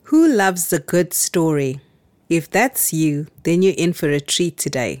loves a good story? If that's you, then you're in for a treat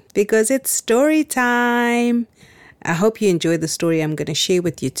today because it's story time. I hope you enjoy the story I'm going to share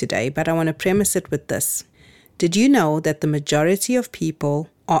with you today, but I want to premise it with this. Did you know that the majority of people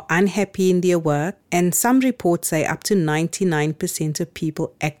are unhappy in their work? And some reports say up to 99% of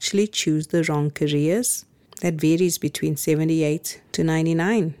people actually choose the wrong careers. That varies between 78 to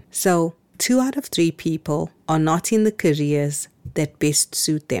 99. So 2 out of 3 people are not in the careers that best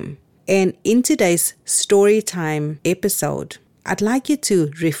suit them. And in today's story time episode, I'd like you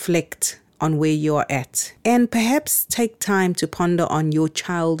to reflect on where you're at and perhaps take time to ponder on your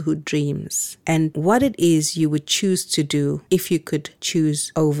childhood dreams and what it is you would choose to do if you could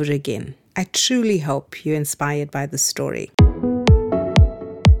choose over again. I truly hope you're inspired by the story.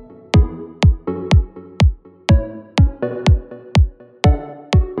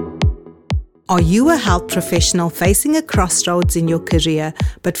 Are you a health professional facing a crossroads in your career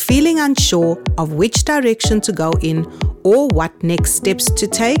but feeling unsure of which direction to go in or what next steps to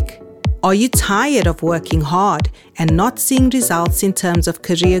take? Are you tired of working hard and not seeing results in terms of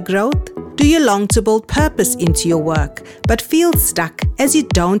career growth? Do you long to build purpose into your work but feel stuck as you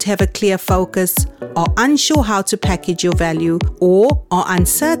don't have a clear focus, are unsure how to package your value, or are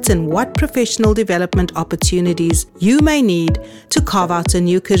uncertain what professional development opportunities you may need to carve out a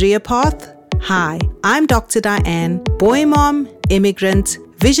new career path? Hi, I'm Dr. Diane, boy mom, immigrant,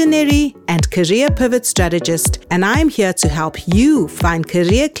 visionary, and career pivot strategist, and I'm here to help you find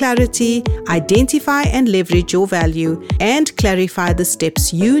career clarity, identify and leverage your value, and clarify the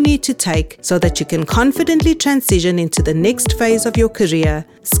steps you need to take so that you can confidently transition into the next phase of your career,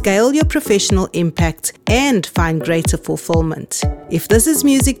 scale your professional impact, and find greater fulfillment. If this is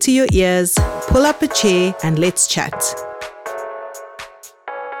music to your ears, pull up a chair and let's chat.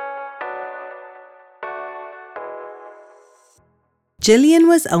 Gillian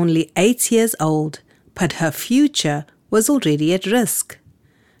was only 8 years old, but her future was already at risk.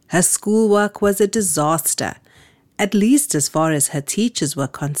 Her schoolwork was a disaster, at least as far as her teachers were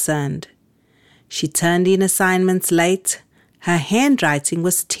concerned. She turned in assignments late, her handwriting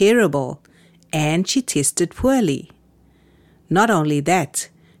was terrible, and she tested poorly. Not only that,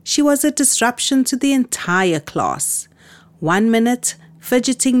 she was a disruption to the entire class. 1 minute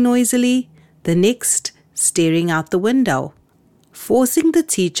fidgeting noisily, the next staring out the window, forcing the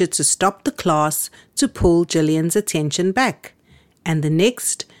teacher to stop the class to pull Gillian's attention back, and the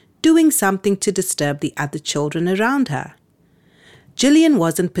next doing something to disturb the other children around her. Gillian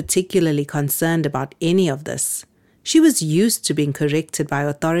wasn't particularly concerned about any of this. She was used to being corrected by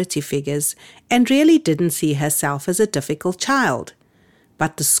authority figures and really didn't see herself as a difficult child.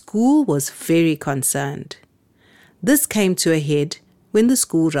 But the school was very concerned. This came to a head when the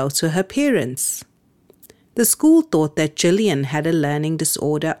school wrote to her parents. The school thought that Gillian had a learning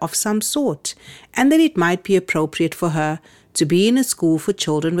disorder of some sort and that it might be appropriate for her to be in a school for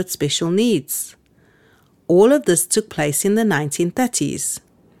children with special needs. All of this took place in the 1930s.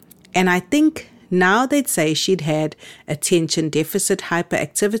 And I think now they'd say she'd had attention deficit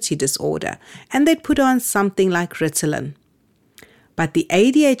hyperactivity disorder and they'd put on something like Ritalin. But the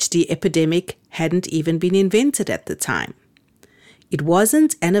ADHD epidemic hadn't even been invented at the time. It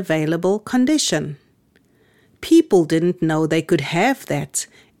wasn't an available condition. People didn't know they could have that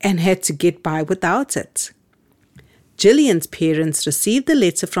and had to get by without it. Gillian's parents received the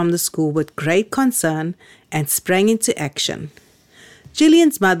letter from the school with great concern and sprang into action.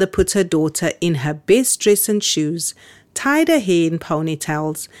 Gillian's mother put her daughter in her best dress and shoes, tied her hair in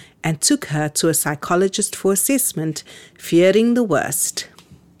ponytails, and took her to a psychologist for assessment, fearing the worst.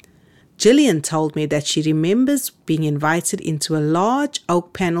 Gillian told me that she remembers being invited into a large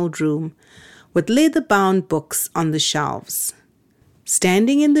oak-paneled room with leather-bound books on the shelves.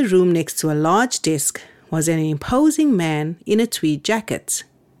 Standing in the room next to a large desk was an imposing man in a tweed jacket.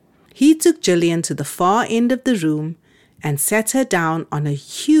 He took Gillian to the far end of the room and sat her down on a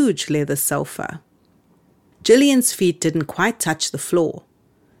huge leather sofa. Gillian's feet didn't quite touch the floor,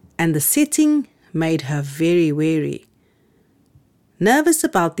 and the setting made her very wary. Nervous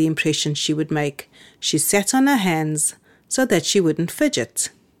about the impression she would make, she sat on her hands so that she wouldn't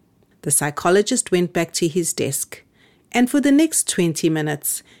fidget. The psychologist went back to his desk, and for the next 20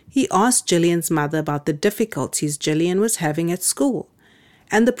 minutes, he asked Gillian's mother about the difficulties Gillian was having at school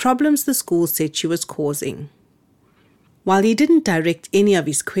and the problems the school said she was causing. While he didn't direct any of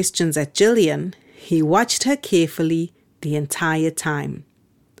his questions at Gillian, he watched her carefully the entire time.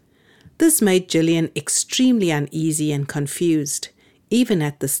 This made Gillian extremely uneasy and confused, even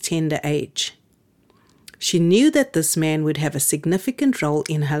at this tender age. She knew that this man would have a significant role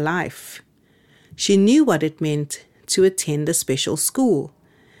in her life. She knew what it meant to attend a special school,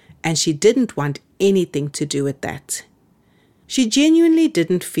 and she didn't want anything to do with that. She genuinely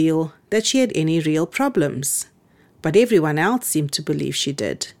didn't feel that she had any real problems, but everyone else seemed to believe she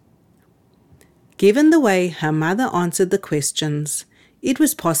did. Given the way her mother answered the questions, it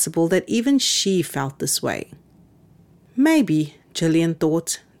was possible that even she felt this way. Maybe, Gillian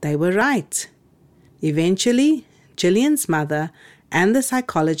thought, they were right. Eventually, Gillian's mother and the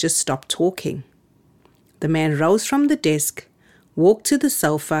psychologist stopped talking. The man rose from the desk, walked to the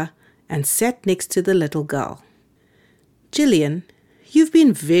sofa, and sat next to the little girl. "Gillian, you've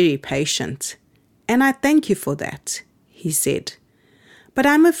been very patient, and I thank you for that," he said. "But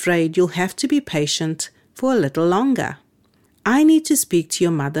I'm afraid you'll have to be patient for a little longer. I need to speak to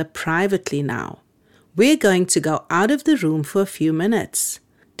your mother privately now. We're going to go out of the room for a few minutes.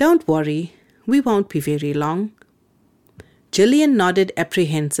 Don't worry, we won't be very long." Gillian nodded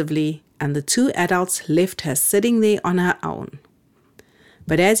apprehensively, and the two adults left her sitting there on her own.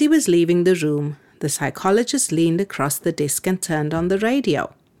 But as he was leaving the room, the psychologist leaned across the desk and turned on the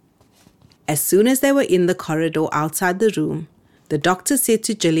radio. As soon as they were in the corridor outside the room, the doctor said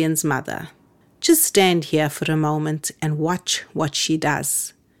to Gillian's mother, "Just stand here for a moment and watch what she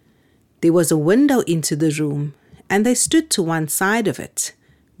does." There was a window into the room, and they stood to one side of it,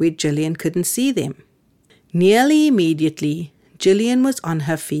 where Gillian couldn't see them. Nearly immediately, Gillian was on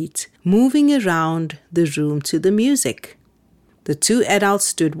her feet, moving around the room to the music. The two adults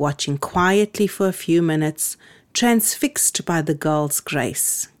stood watching quietly for a few minutes, transfixed by the girl's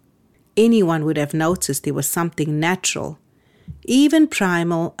grace. Anyone would have noticed there was something natural, even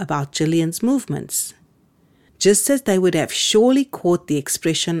primal, about Gillian's movements, just as they would have surely caught the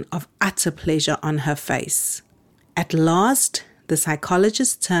expression of utter pleasure on her face. At last, the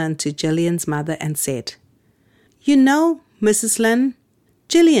psychologist turned to Gillian's mother and said, "You know, Mrs. Lynn,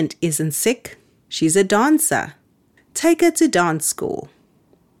 Gillian isn't sick. She's a dancer. Take her to dance school."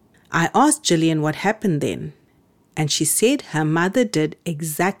 I asked Gillian what happened then, and she said her mother did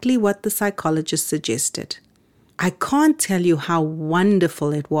exactly what the psychologist suggested. "I can't tell you how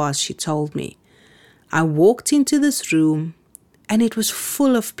wonderful it was," she told me. "I walked into this room, and it was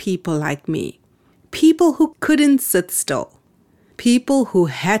full of people like me, people who couldn't sit still, people who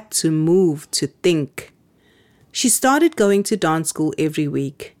had to move to think." She started going to dance school every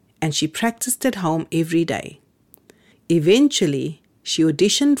week, and she practiced at home every day. Eventually, she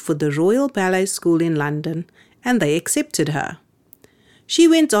auditioned for the Royal Ballet School in London, and they accepted her. She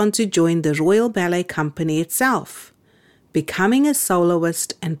went on to join the Royal Ballet Company itself, becoming a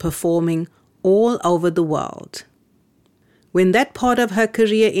soloist and performing all over the world. When that part of her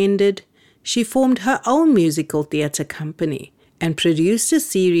career ended, she formed her own musical theatre company and produced a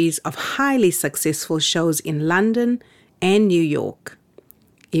series of highly successful shows in London and New York.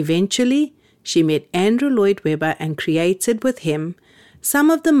 Eventually, she met Andrew Lloyd Webber and created with him some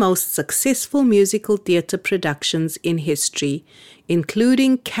of the most successful musical theatre productions in history,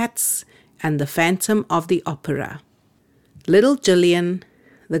 including Cats and The Phantom of the Opera. Little Gillian,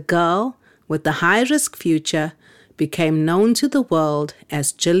 the girl with the high-risk future, became known to the world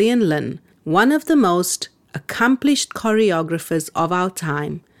as Gillian Lynn, one of the most accomplished choreographers of our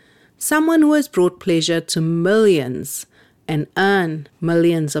time, someone who has brought pleasure to millions and earned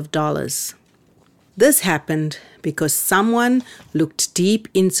millions of dollars. This happened because someone looked deep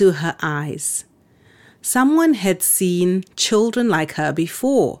into her eyes. Someone had seen children like her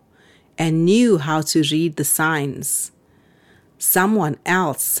before and knew how to read the signs. Someone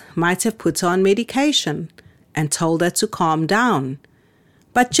else might have put her on medication and told her to calm down.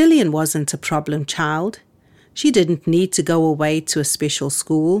 But Gillian wasn't a problem child. She didn't need to go away to a special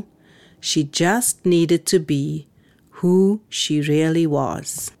school. She just needed to be who she really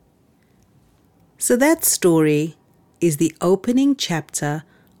was. So that story is the opening chapter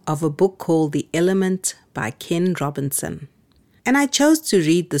of a book called The Element by Ken Robinson. And I chose to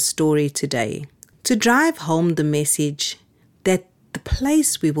read the story today to drive home the message that the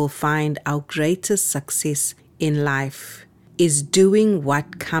place we will find our greatest success in life is doing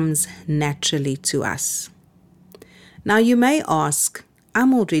what comes naturally to us. Now you may ask,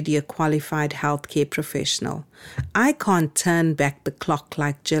 I'm already a qualified healthcare professional. I can't turn back the clock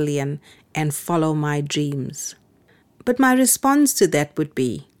like Gillian and follow my dreams. But my response to that would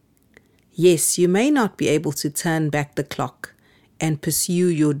be, yes, you may not be able to turn back the clock and pursue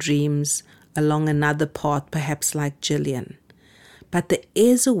your dreams along another path, perhaps like Gillian. But there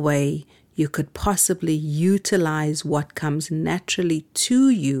is a way you could possibly utilize what comes naturally to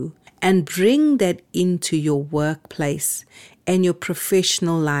you and bring that into your workplace and your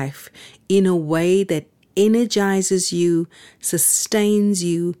professional life in a way that energizes you, sustains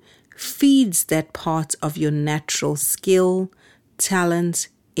you, feeds that part of your natural skill, talent,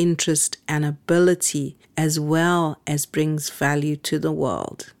 interest, and ability, as well as brings value to the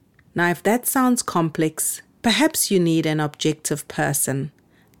world. Now, if that sounds complex, perhaps you need an objective person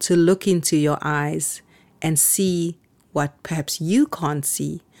to look into your eyes and see what perhaps you can't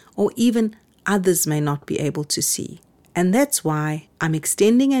see, or even others may not be able to see. And that's why I'm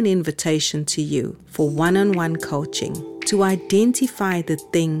extending an invitation to you for one-on-one coaching to identify the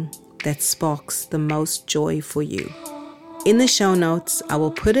thing that sparks the most joy for you. In the show notes, I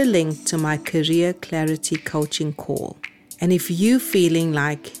will put a link to my Career Clarity Coaching call. And if you're feeling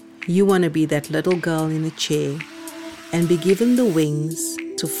like you want to be that little girl in the chair and be given the wings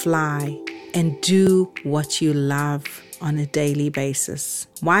to fly and do what you love on a daily basis,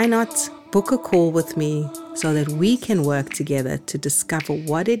 why not book a call with me so that we can work together to discover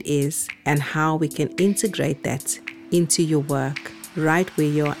what it is and how we can integrate that into your work right where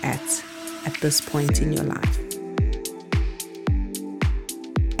you're at this point in your life.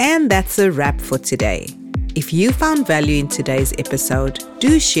 And that's a wrap for today. If you found value in today's episode,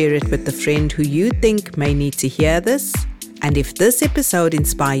 do share it with a friend who you think may need to hear this. And if this episode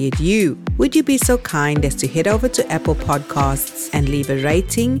inspired you, would you be so kind as to head over to Apple Podcasts and leave a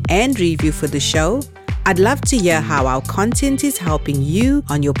rating and review for the show? I'd love to hear how our content is helping you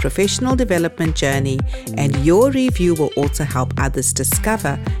on your professional development journey, and your review will also help others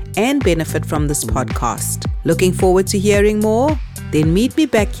discover and benefit from this podcast. Looking forward to hearing more? Then meet me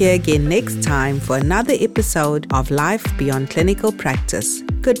back here again next time for another episode of Life Beyond Clinical Practice.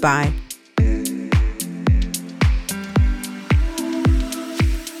 Goodbye.